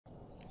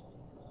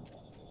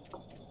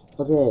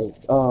Okay,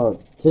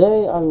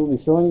 today I will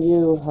be showing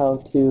you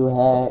how to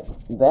hack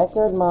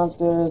Backyard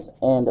Monsters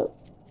and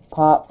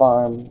Pot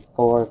Farm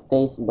for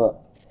Facebook.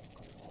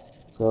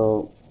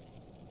 So,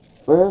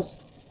 first,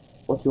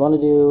 what you want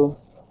to do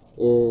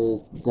is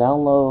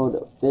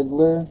download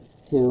Fiddler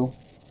 2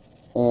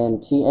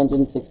 and Cheat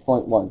Engine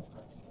 6.1.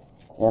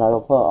 And I will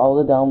put all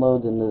the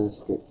downloads in the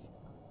description.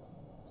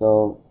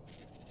 So,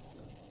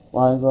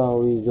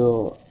 while we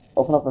go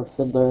open up our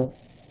Fiddler,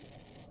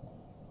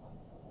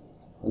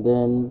 and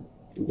then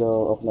you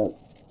go open up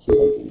Cheat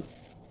Engine.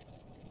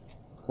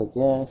 Click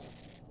yes.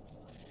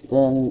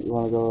 Then you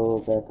want to go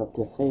back up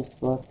to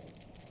Facebook.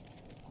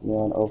 You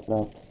want to open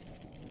up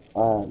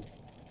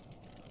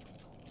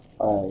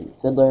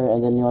Fiddler,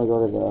 and then you want to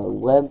go to the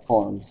web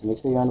forms. Make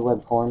sure you're on the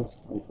web forms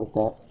and click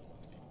that.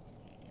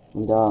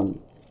 And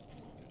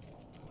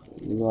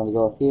you want to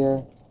go up here.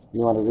 And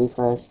you want to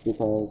refresh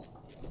because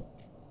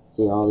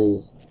see all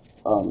these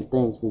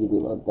things need to be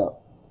loaded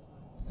up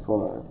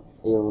for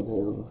able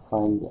to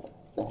find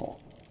the hack.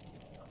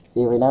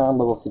 See, right now I'm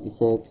level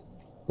 56,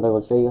 but I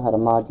will show you how to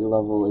mod your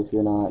level if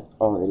you're not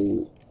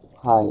already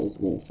high as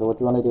me. So what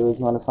you want to do is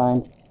you want to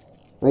find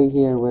right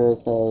here where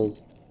it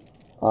says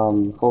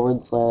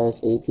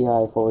 /API/BN/base/,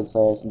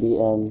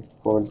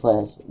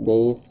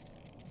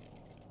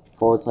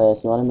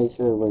 you want to make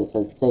sure where it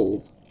says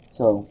save.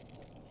 So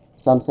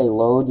some say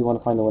load, you want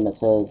to find the one that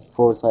says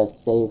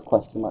 /save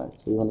question mark.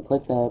 So you want to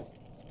click that.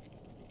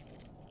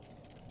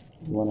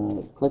 You want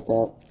to click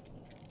that.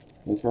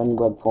 Make sure on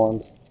the web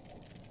forms.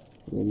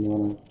 And then you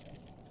want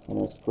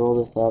to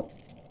scroll this up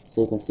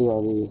so you can see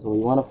all these. Well,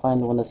 you want to find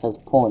the one that says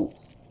points.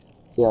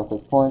 See how it says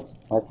points?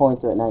 My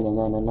points are at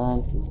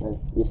 99999 since I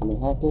recently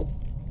hacked it.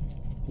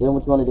 Then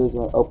what you want to do is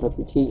you want to open up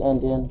your cheat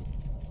engine.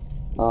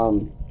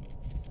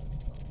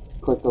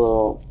 Click the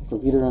little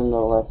computer in the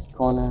left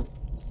corner.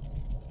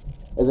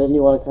 And then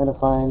you want to kind of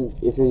find,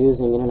 if you're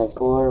using Internet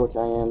Explorer, which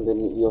I am, then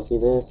you'll see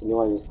this, and you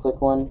want to just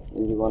click one,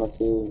 and you want to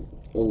see,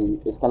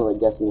 and it's kind of like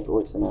guessing if it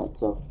works or not.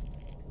 So,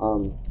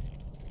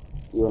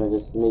 you want to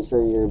just make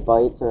sure your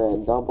bytes are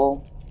at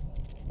double,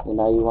 and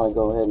now you want to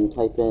go ahead and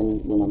type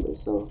in the numbers.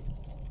 So,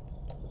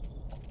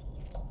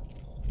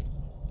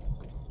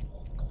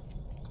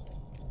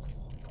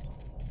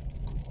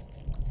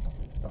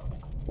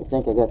 I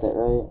think I got that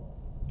right.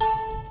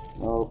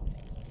 Nope.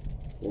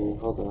 Okay,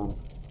 hold on.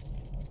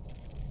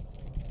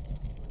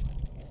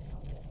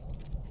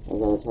 I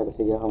gotta try to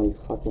figure out how many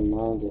fucking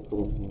nines I put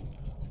in here.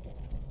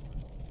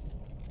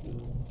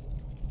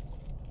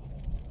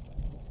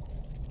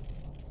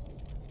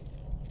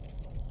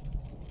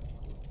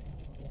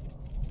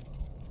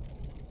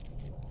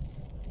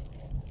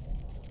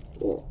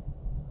 Yeah.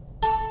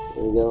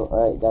 There we go.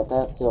 Alright, got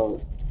that.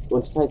 So,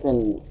 once you type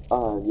in,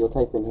 you'll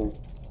type in here,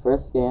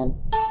 first scan,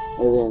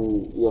 and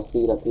then you'll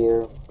see it up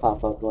here,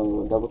 pop up. You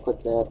want to double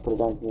click that, put it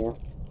down here,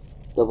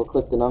 double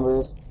click the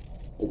numbers,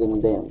 and then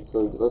bam.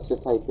 So let's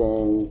just type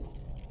in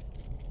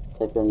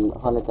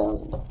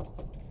 100,000.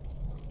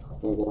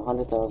 You get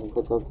 100,000,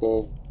 click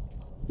OK.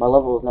 My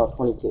level is now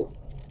 22.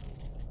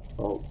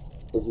 Well,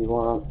 if you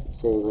want,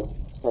 say, let's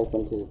type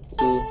into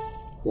T,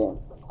 bam.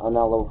 I'm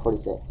now level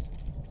 46.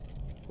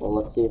 Well,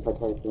 let's see if I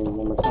type in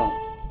one more time.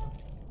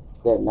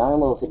 There, now I'm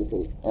level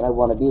 53, and I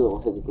want to be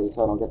level 53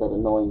 so I don't get that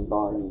annoying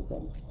bar or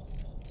anything.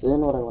 So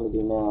then what I want to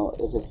do now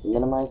is just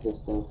minimize this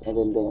stuff, and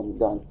then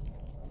bam, done.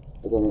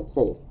 And then it's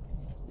saved.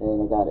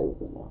 And I got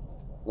everything now.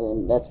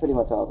 And that's pretty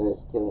much all there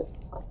is to it.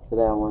 For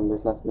that one,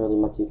 there's nothing really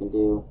much you can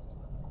do,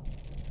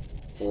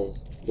 because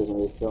it doesn't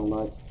really show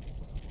much.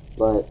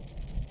 But,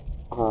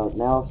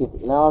 now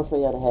I'll show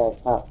you how to hack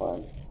Pot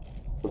Farm.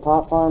 For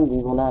Pot Farm, you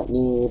will not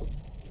need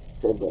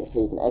Fiddler,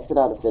 so you can exit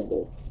out of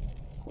Fiddler,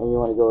 and you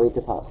want to go right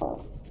to Pot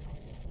Farm.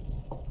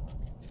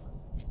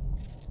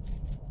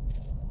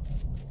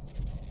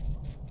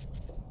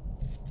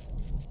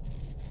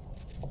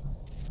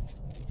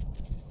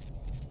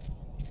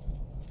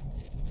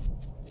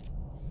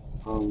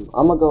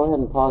 I'm gonna go ahead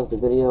and pause the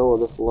video while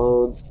this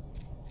loads.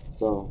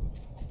 So,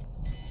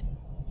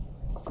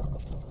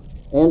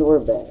 and we're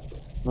back.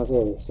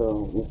 Okay,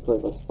 so let's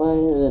click let's play,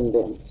 and then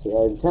bam. See,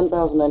 I have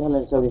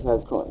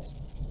 10,975 coins.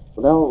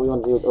 So now what we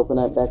want to do is open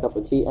that back up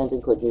with Cheat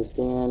Engine, click New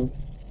Scan.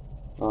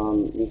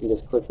 You can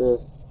just click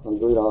this and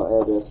delete all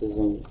addresses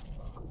and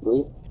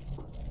delete.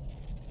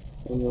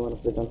 And you want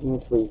to put it down here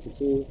to where you can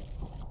see.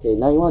 Okay,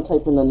 now you want to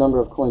type in the number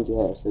of coins you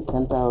have. So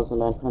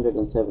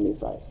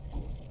 10,975.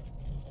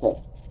 Okay,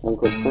 then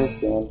click first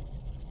scan.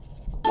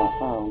 Not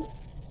found.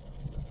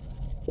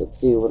 Let's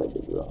see what I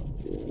did wrong.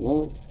 Your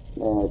name.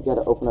 Now you got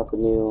to open up a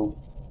new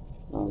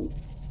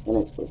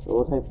Internet Explorer.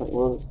 So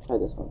we'll try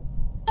this one.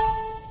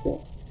 Okay.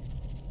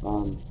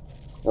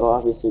 It'll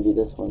obviously be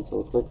this one. So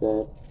we'll click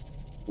that,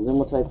 and then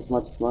we'll type as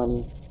much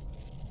money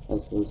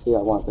as we see.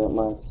 I want that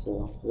much.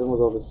 So then we'll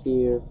go over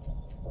here.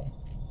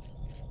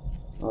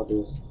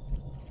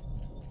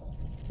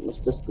 Let's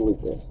just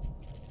delete this.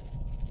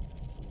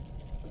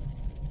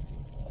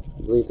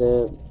 Delete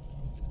that.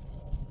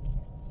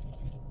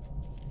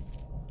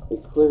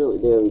 It clearly,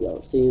 there we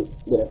go. See,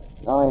 there.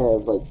 Now I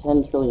have like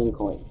 10 trillion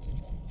coins.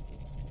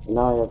 And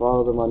now I have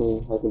all the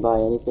money. I can buy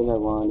anything I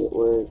want. It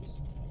works.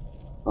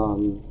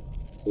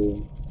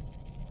 See,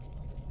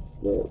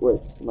 there it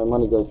works. My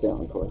money goes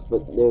down, of course,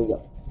 but there we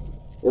go.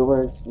 It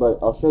works, but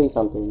I'll show you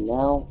something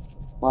now.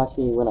 Watch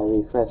me when I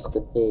refresh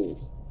the page.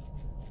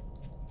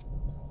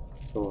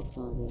 So,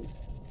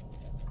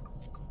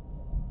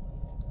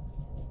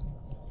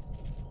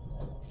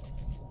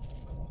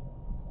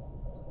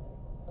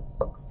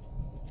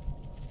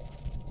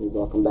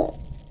 welcome back.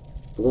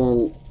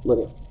 Then,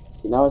 look at,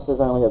 see, now it says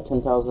I only have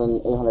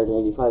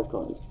 10,885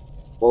 coins.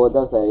 Well, it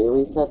does that. It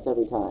resets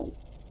every time.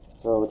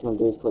 So what you want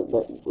to do is click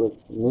back with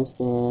new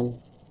scan.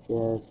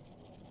 Yes.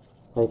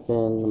 Type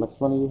in how much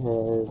money you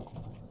have.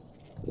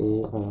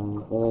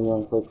 And then you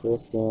want to click for a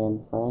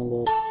scan.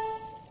 Find it.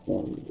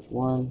 And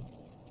one.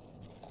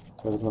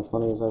 Have as much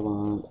money as I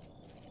want.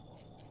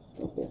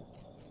 Okay.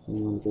 And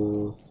you want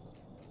to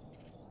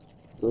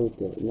go delete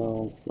it.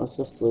 No, let's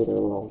just delete it.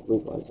 Well,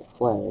 leave it as a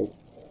flag.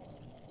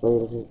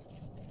 Delete it.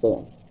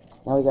 Bam.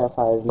 Now we got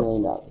 $5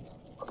 million.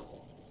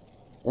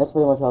 That's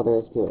pretty much all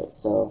there is to it.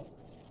 So,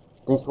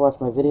 thanks for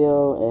watching my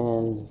video,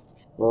 and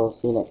we'll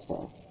see you next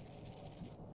time.